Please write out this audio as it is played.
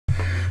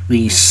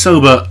The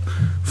Soba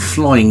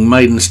Flying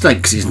Maiden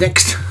Stakes is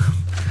next.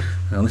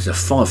 Now this is a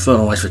 5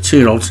 furlong race for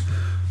 2-year-olds.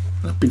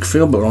 A big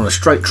field, but on a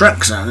straight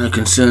track, so no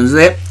concerns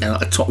there. And at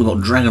the top we've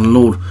got Dragon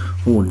Lord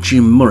for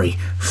Jim Murray,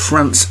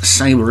 France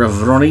Sabre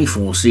of Ronnie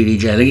for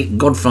CDJ Liggett,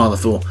 Godfather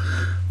for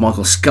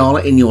Michael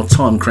Scarlett, In Your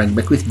Time Craig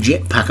Beckwith,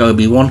 Jetpack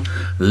Obi-Wan,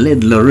 Led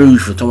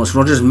LaRouge for Thomas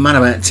Rogers, Man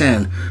About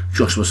Town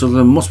Joshua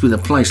Sutherland, Must Be the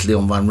Place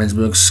Leon Van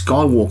Rensburg,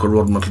 Skywalker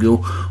Rod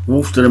McClure,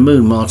 Wolf to the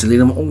Moon Martin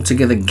Lidham,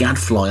 Altogether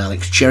Gadfly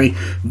Alex Cherry,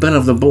 Ben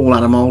of the Ball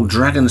Adam Old,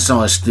 Dragon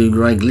Size Stu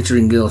Gray,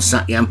 Glittering Girl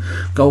Satyam,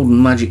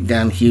 Golden Magic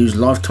Dan Hughes,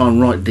 Lifetime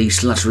Right D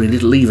Slattery,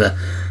 Little Eva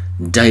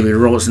David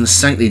Robertson,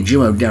 Saintly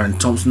Duo Darren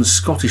Thompson,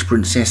 Scottish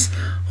Princess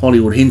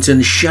Hollywood Hinton,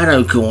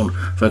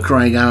 Shadowcorn for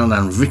Craig Allen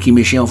and Vicky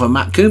Michelle for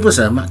Matt Cooper.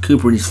 So Matt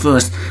Cooper in his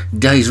first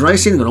day's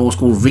racing, got a horse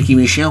called Vicky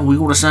Michelle. We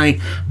ought to say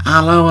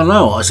hello,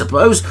 hello, I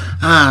suppose.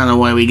 And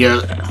away we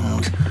go.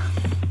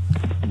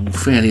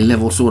 Fairly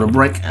level sort of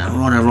break. And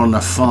right over on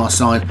the far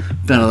side,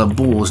 Bell of the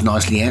Ball was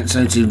nicely out.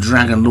 So too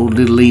Dragon Lord,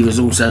 Little Eva's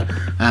also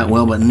out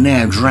well. But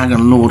now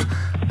Dragon Lord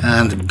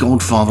and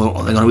Godfather,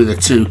 they're going to be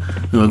the two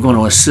who are going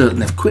to assert,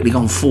 and they've quickly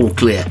gone 4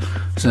 clear.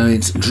 So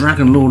it's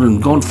Dragon Lord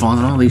and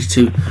Godfather. Are these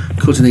two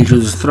cutting each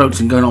other's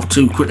throats and going off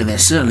too quickly? They're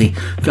certainly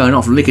going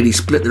off lickety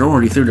split. They're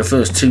already through the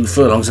first 2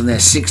 furlongs and they're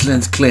 6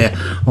 lengths clear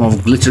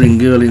of Glittering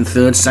Girl in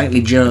third.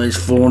 Saintly Joe is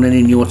 4, and then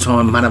In Your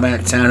Time, Man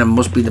About Town and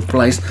Must Be the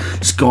Place.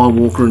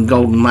 Skywalker and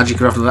Golden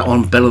Magic are after that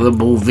one. Bell of the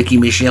Ball, Vicky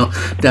Michelle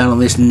down on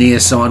this near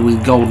side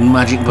with Golden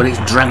Magic, but it's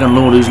Dragon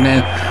Lord who's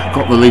now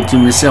got the lead to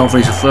himself.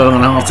 He's a furlong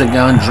and a half to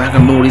go, and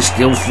Dragon Lord is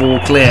still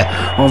 4 clear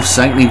of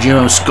Saintly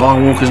Joe.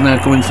 Skywalker's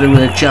now coming through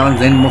with a challenge,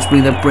 then Must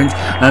Be the Prince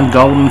and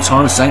Golden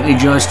Time. Saintly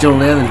Joe is still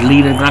there. The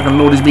leader Dragon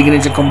Lord is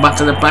beginning to come back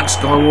to the back.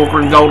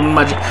 Skywalker and Golden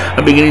Magic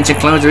are beginning to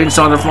close. They're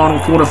inside the final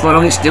quarter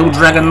furlong. It's still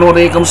Dragon Lord.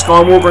 Here comes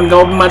Skywalker and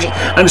Golden Magic,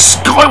 and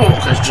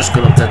Skywalker's just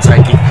got up to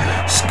take it.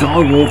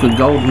 Skywalker and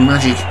Golden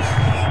Magic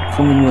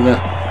coming with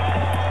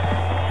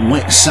a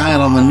wet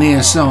sail on the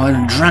near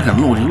side.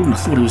 Dragon Lord, you wouldn't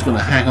have thought he was going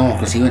to hang on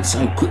because he went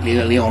so quickly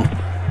early on.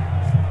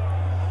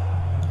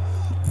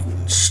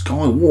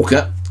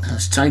 Skywalker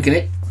has taken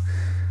it.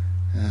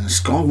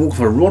 Skywalker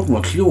for Rod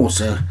McClure,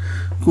 so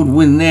good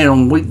win there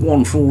on week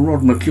 1 for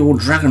Rod McClure.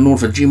 Dragon Lord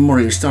for Jim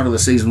Murray, who started the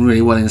season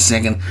really well in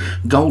second.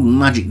 Golden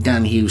Magic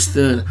Dan Hughes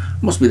third.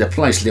 Must Be the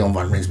Place Leon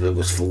Van Rensburg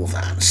was 4th,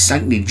 and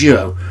Saintly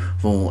Duo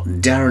for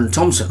Darren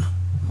Thompson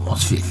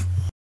was 5th.